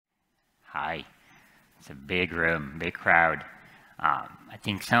Hi. It's a big room, big crowd. I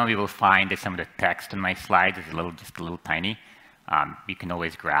think some of you will find that some of the text on my slides is just a little tiny. You can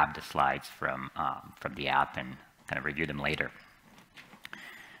always grab the slides from the app and kind of review them later.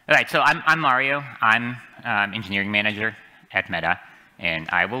 All right, so I'm Mario. I'm engineering manager at Meta, and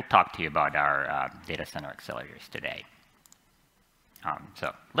I will talk to you about our data center accelerators today. So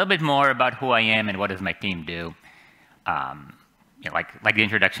a little bit more about who I am and what does my team do. Like the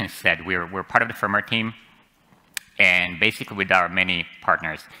introduction said, we're part of the firmware team, and basically with our many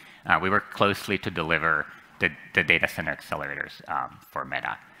partners, we work closely to deliver the data center accelerators for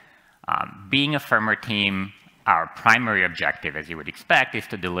Meta. Being a firmware team, our primary objective, as you would expect, is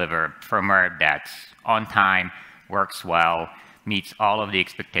to deliver firmware that's on time, works well, meets all of the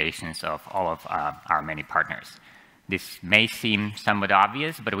expectations of all of our many partners. This may seem somewhat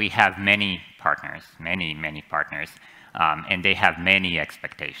obvious, but we have many partners, many partners, and they have many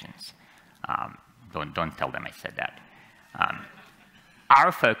expectations. Don't tell them I said that.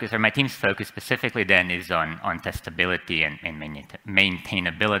 Our focus, or my team's focus specifically then, is on testability and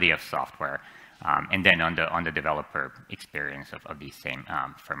maintainability of software, and then on the developer experience of these same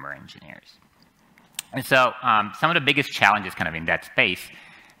firmware engineers. And so some of the biggest challenges kind of in that space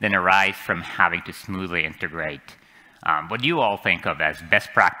then arise from having to smoothly integrate what you all think of as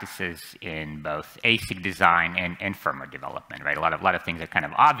best practices in both ASIC design and firmware development, right? A lot of things are kind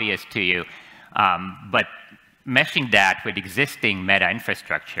of obvious to you, but meshing that with existing Meta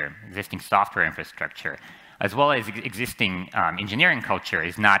infrastructure, existing software infrastructure, as well as existing engineering culture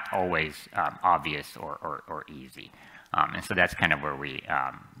is not always obvious or easy. And so that's kind of where we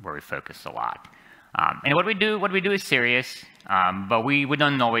focus a lot. And what we do is serious, but we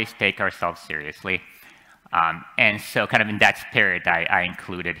don't always take ourselves seriously. And so kind of in that spirit, I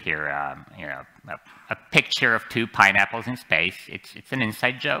included here a picture of two pineapples in space. It's an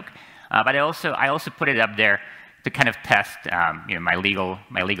inside joke, but I also put it up there to kind of test my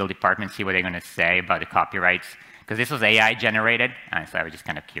legal department, see what they're going to say about the copyrights, because this was AI generated, so I was just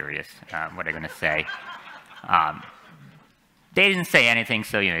kind of curious what they're going to say. They didn't say anything,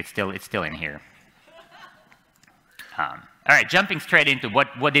 so it's still in here. All right, jumping straight into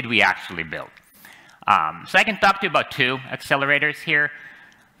what did we actually build. So I can talk to you about two accelerators here.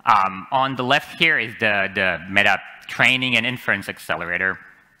 On the left here is the Meta training and inference accelerator.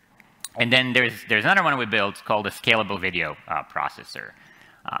 And then there's another one we built called a scalable video processor.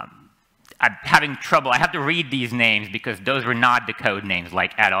 I'm having trouble. I have to read these names because those were not the code names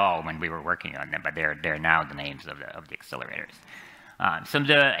like at all when we were working on them, but they're now the names of the accelerators. So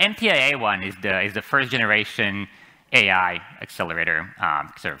the MTIA one is the first generation AI accelerator,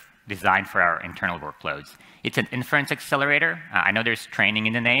 sort of designed for our internal workloads. It's an inference accelerator. I know there's training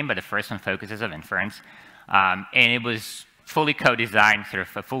in the name, but the first one focuses on inference. And it was fully co-designed, sort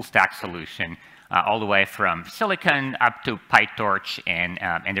of a full stack solution, all the way from silicon up to PyTorch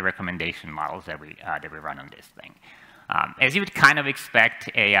and the recommendation models that we run on this thing. As you would kind of expect,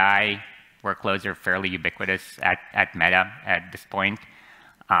 AI workloads are fairly ubiquitous at Meta at this point.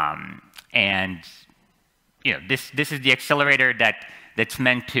 And this is the accelerator that's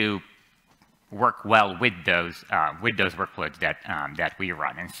meant to work well with those workloads that we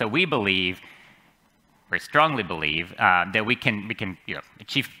run. And so we strongly believe that we can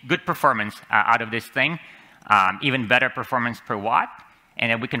achieve good performance out of this thing, even better performance per watt,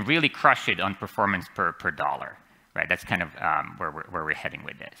 and that we can really crush it on performance per dollar. Right? That's kind of where we're heading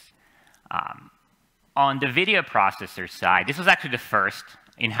with this. On the video processor side, this was actually the first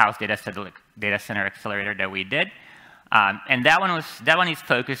in-house data center accelerator that we did, and that one is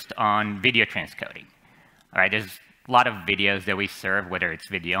focused on video transcoding. All right, there's a lot of videos that we serve, whether it's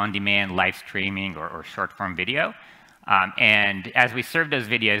video on demand, live streaming, or short-form video. And as we serve those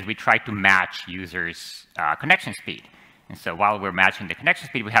videos, we try to match users' connection speed. And so while we're matching the connection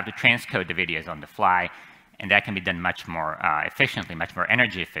speed, we have to transcode the videos on the fly, and that can be done much more efficiently, much more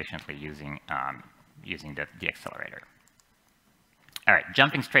energy efficiently using the accelerator. All right,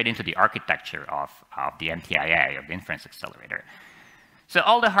 jumping straight into the architecture of the MTIA, of the inference accelerator. So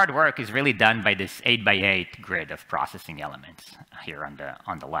all the hard work is really done by this 8x8 grid of processing elements here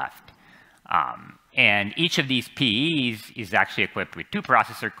on the left. And each of these PEs is actually equipped with 2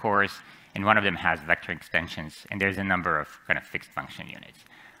 processor cores, and one of them has vector extensions, and there's a number of kind of fixed function units.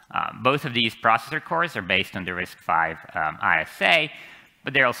 Both of these processor cores are based on the RISC-V ISA,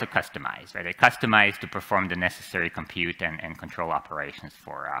 but they're also customized, right? They're customized to perform the necessary compute and control operations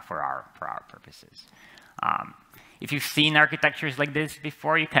for our purposes. If you've seen architectures like this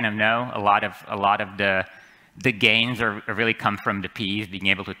before, you kind of know a lot of the The gains really come from the PEs being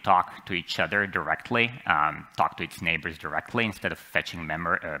able to talk to each other directly, talk to its neighbors directly instead of fetching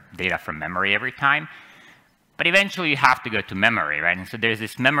data from memory every time. But eventually you have to go to memory, right? And so there's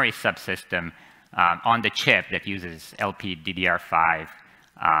this memory subsystem on the chip that uses LPDDR5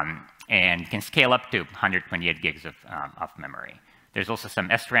 and can scale up to 128 gigs of memory. There's also some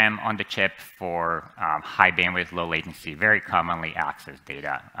SRAM on the chip for high bandwidth, low latency, very commonly accessed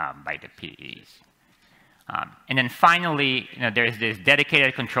data by the PEs. And then finally, there's this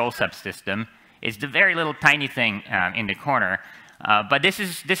dedicated control subsystem. It's the very little tiny thing in the corner, but this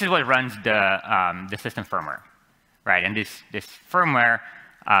is what runs the system firmware, right? And this firmware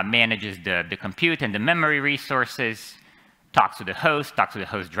manages the compute and the memory resources, talks to the host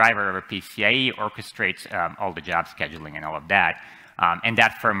driver over PCIe, orchestrates all the job scheduling and all of that. And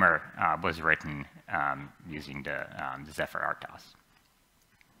that firmware was written using the Zephyr RTOS.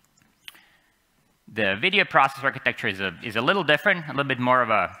 The video process architecture is a little different, a little bit more of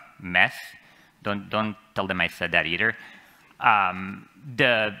a mess. Don't tell them I said that either.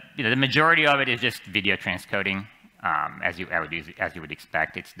 The majority of it is just video transcoding, as you would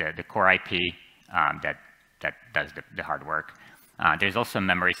expect. It's the core IP that does the hard work. There's also a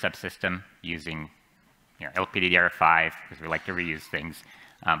memory subsystem using LPDDR5 because we like to reuse things,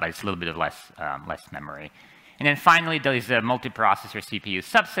 but it's a little bit of less memory. And then finally, there's a multiprocessor CPU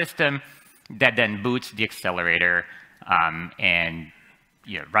subsystem that then boots the accelerator and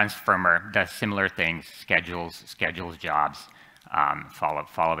runs firmware, does similar things, schedules jobs,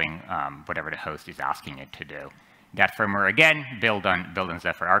 following whatever the host is asking it to do. That firmware again built on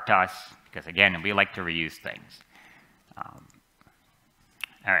Zephyr RTOS because again we like to reuse things.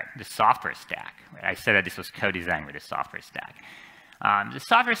 All right, the software stack. Right? I said that this was co-designed with the software stack. The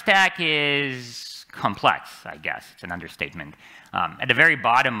software stack is complex, I guess. It's an understatement. At the very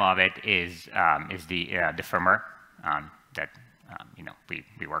bottom of it is the firmware that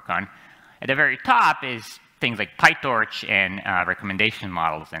we work on. At the very top is things like PyTorch and recommendation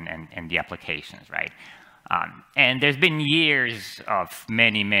models and the applications, right? And there's been years of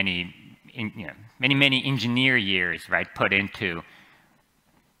many engineer years, right, put into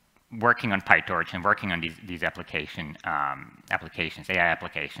working on PyTorch and working on these applications, AI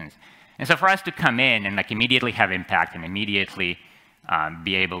applications. And so for us to come in and immediately have impact and immediately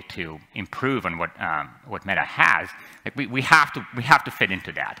be able to improve on what Meta has, we have to fit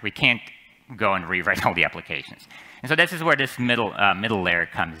into that. We can't go and rewrite all the applications. And so this is where this middle layer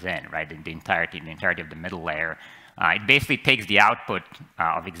comes in, right? The entirety of the middle layer. It basically takes the output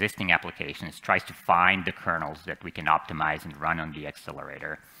of existing applications, tries to find the kernels that we can optimize and run on the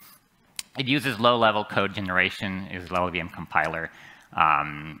accelerator. It uses low-level code generation, is LLVM compiler,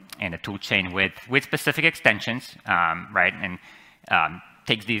 and a toolchain with specific extensions, right? And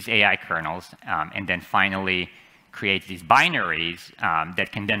takes these AI kernels, and then finally creates these binaries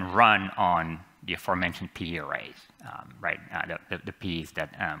that can then run on the aforementioned PE arrays, right? The PEs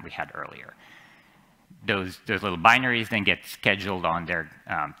that we had earlier. Those little binaries then get scheduled on there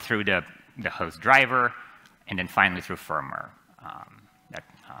through the host driver, and then finally through firmware.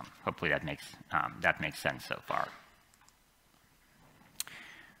 Hopefully that makes sense so far.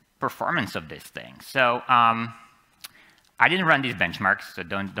 Performance of this thing. So I didn't run these benchmarks, so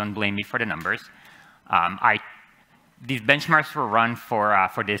don't blame me for the numbers. These benchmarks were run for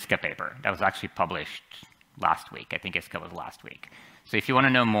the ISCA paper that was actually published last week. I think ISCA was last week. So if you want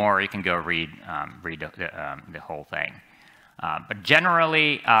to know more, you can go read the whole thing. But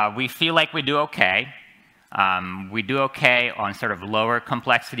generally, we feel like we do okay. We do okay on sort of lower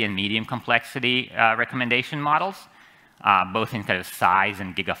complexity and medium complexity recommendation models, both in kind of size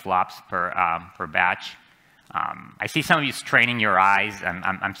and gigaflops per batch. I see some of you straining your eyes.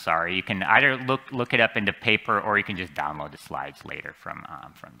 I'm sorry. You can either look it up in the paper, or you can just download the slides later from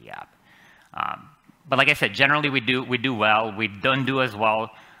the app. But like I said, generally we do well. We don't do as well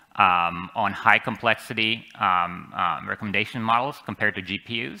on high complexity recommendation models compared to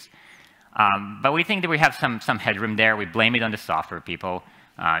GPUs. But we think that we have some headroom there. We blame it on the software people.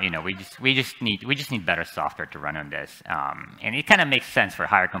 We just need better software to run on this, and it kind of makes sense for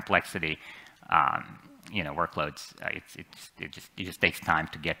higher complexity workloads. It just takes time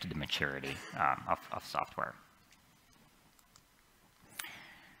to get to the maturity of software.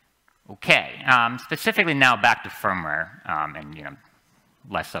 Okay, specifically now back to firmware and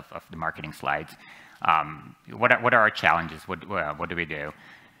less of the marketing slides. What are our challenges? What do we do?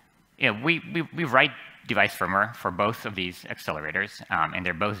 We write device firmware for both of these accelerators, and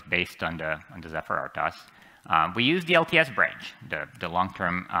they're both based on the Zephyr RTOS. We use the LTS branch, the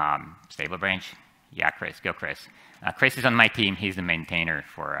long-term stable branch. Yeah, Chris, go Chris. Chris is on my team. He's the maintainer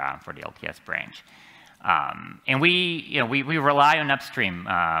for the LTS branch. And we rely on upstream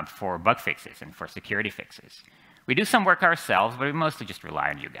for bug fixes and for security fixes. We do some work ourselves, but we mostly just rely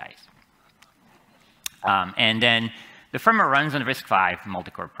on you guys. And then the firmware runs on RISC-V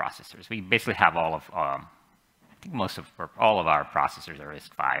multi-core processors. We basically have all of, I think all of our processors are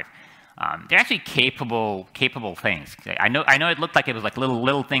RISC-V. They're actually capable things. I know it looked like it was like a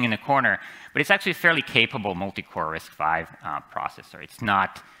little thing in the corner, but it's actually a fairly capable multi-core RISC-V processor. It's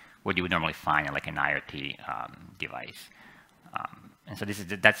not what you would normally find in like an IoT device. And so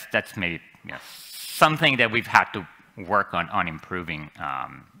that's maybe something that we've had to work on improving,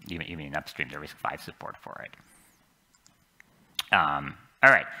 even in upstream, the RISC-V support for it. All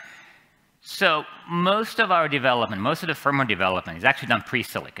right. So most of our development, most of the firmware development is actually done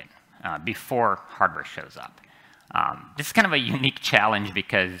pre-silicon, before hardware shows up. This is kind of a unique challenge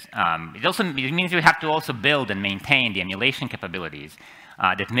because it means we have to also build and maintain the emulation capabilities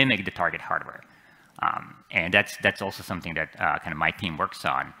that mimic the target hardware. And that's also something that kind of my team works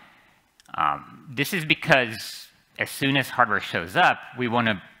on. This is because as soon as hardware shows up, we want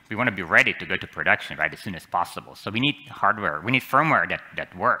to be ready to go to production, right, as soon as possible. So we need hardware, we need firmware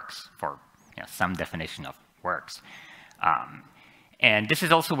that works, for some definition of works. And this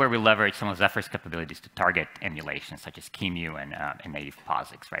is also where we leverage some of Zephyr's capabilities to target emulation, such as QEMU and native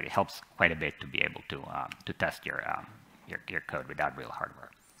POSIX, right? It helps quite a bit to be able to test your code without real hardware.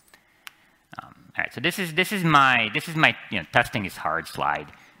 All right, so this is my testing is hard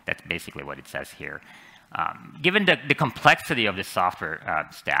slide. That's basically what it says here. Given the complexity of the software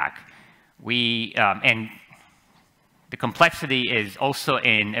stack, and the complexity is also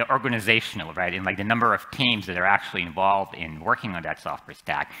in organizational, right? In like the number of teams that are actually involved in working on that software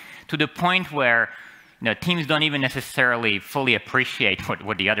stack, to the point where teams don't even necessarily fully appreciate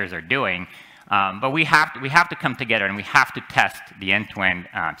what the others are doing. But we have to come together and we have to test the end-to-end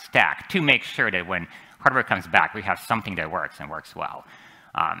stack to make sure that when hardware comes back, we have something that works and works well.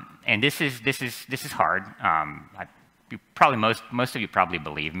 And this is hard. Most of you probably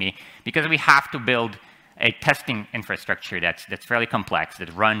believe me, because we have to build a testing infrastructure that's fairly complex,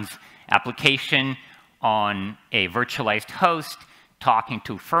 that runs application on a virtualized host, talking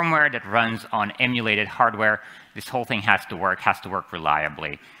to firmware that runs on emulated hardware. This whole thing has to work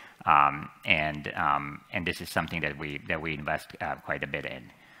reliably. And this is something that we invest quite a bit in.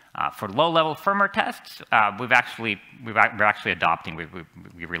 For low-level firmware tests, we're actually adopting.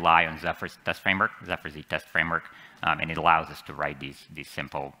 We rely on Zephyr's test framework, Zephyr Z test framework, and it allows us to write these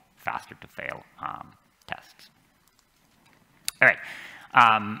simple, faster-to-fail tests. All right.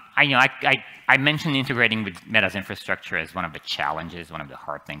 I mentioned integrating with Meta's infrastructure as one of the challenges, one of the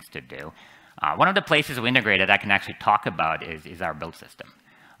hard things to do. One of the places we integrate that I can actually talk about is our build system.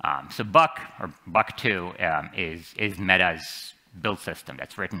 So Buck, or Buck 2, is Meta's build system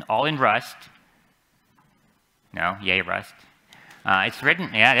that's written all in Rust. No? Yay, Rust. It's written,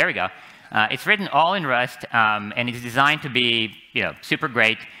 yeah, there we go. It's written all in Rust, and it's designed to be super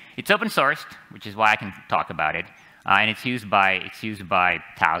great. It's open sourced, which is why I can talk about it. And it's used by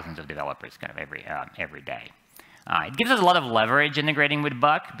thousands of developers kind of every day. It gives us a lot of leverage integrating with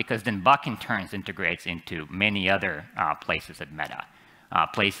Buck, because then Buck in turn integrates into many other places at Meta.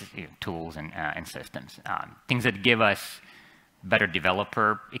 Places, tools, and systems. Things that give us better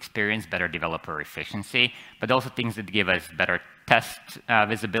developer experience, better developer efficiency, but also things that give us better test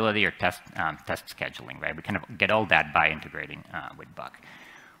visibility or test scheduling, right? We kind of get all that by integrating with Buck.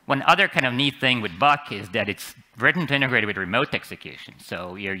 One other kind of neat thing with Buck is that it's written to integrate with remote execution.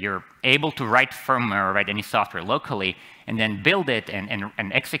 So you're able to write firmware or write any software locally and then build it and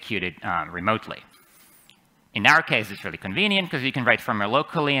execute it remotely. In our case, it's really convenient because you can write firmware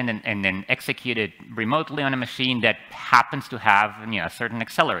locally and then execute it remotely on a machine that happens to have a certain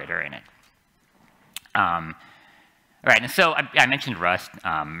accelerator in it. All right, and so I mentioned Rust.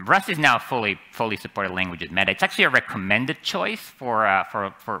 Rust is now a fully supported language at Meta. It's actually a recommended choice for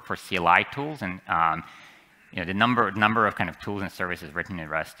CLI tools, and the number of kind of tools and services written in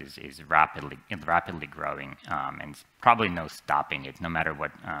Rust is rapidly growing, and it's probably no stopping it, no matter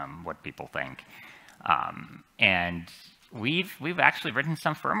what people think. And we've actually written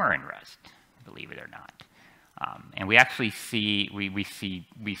some firmware in Rust, believe it or not. And we actually see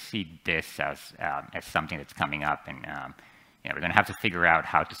this as something that's coming up, and we're going to have to figure out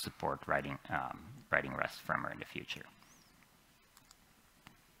how to support writing Rust firmware in the future.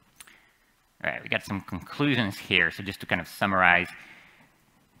 All right, we got some conclusions here. So just to kind of summarize,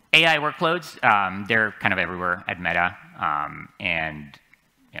 AI workloads, they're kind of everywhere at Meta, and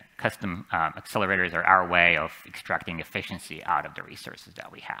custom accelerators are our way of extracting efficiency out of the resources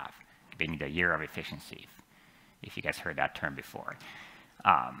that we have, being the year of efficiency, if you guys heard that term before.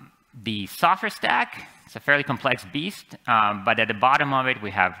 The software stack, it's a fairly complex beast, but at the bottom of it,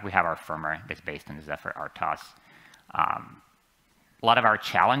 we have our firmware that's based on the Zephyr RTOS. A lot of our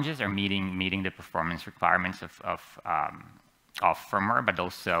challenges are meeting the performance requirements of firmware, but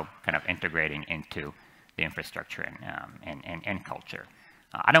also kind of integrating into the infrastructure and culture.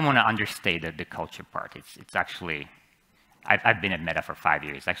 I don't want to understate the culture part. It's actually, I've been at Meta for 5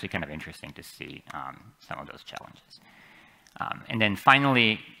 years. It's actually kind of interesting to see some of those challenges. And then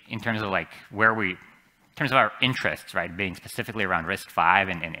finally, in terms of like in terms of our interests, right, being specifically around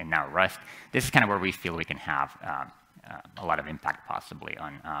RISC-V and now Rust, this is kind of where we feel we can have a lot of impact possibly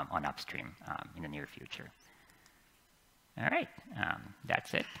on upstream in the near future. All right,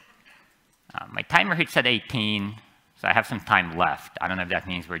 that's it. My timer hits at 18, so I have some time left. I don't know if that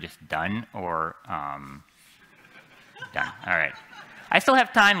means we're just done or done. All right. I still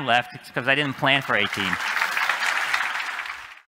have time left. It's because I didn't plan for 18.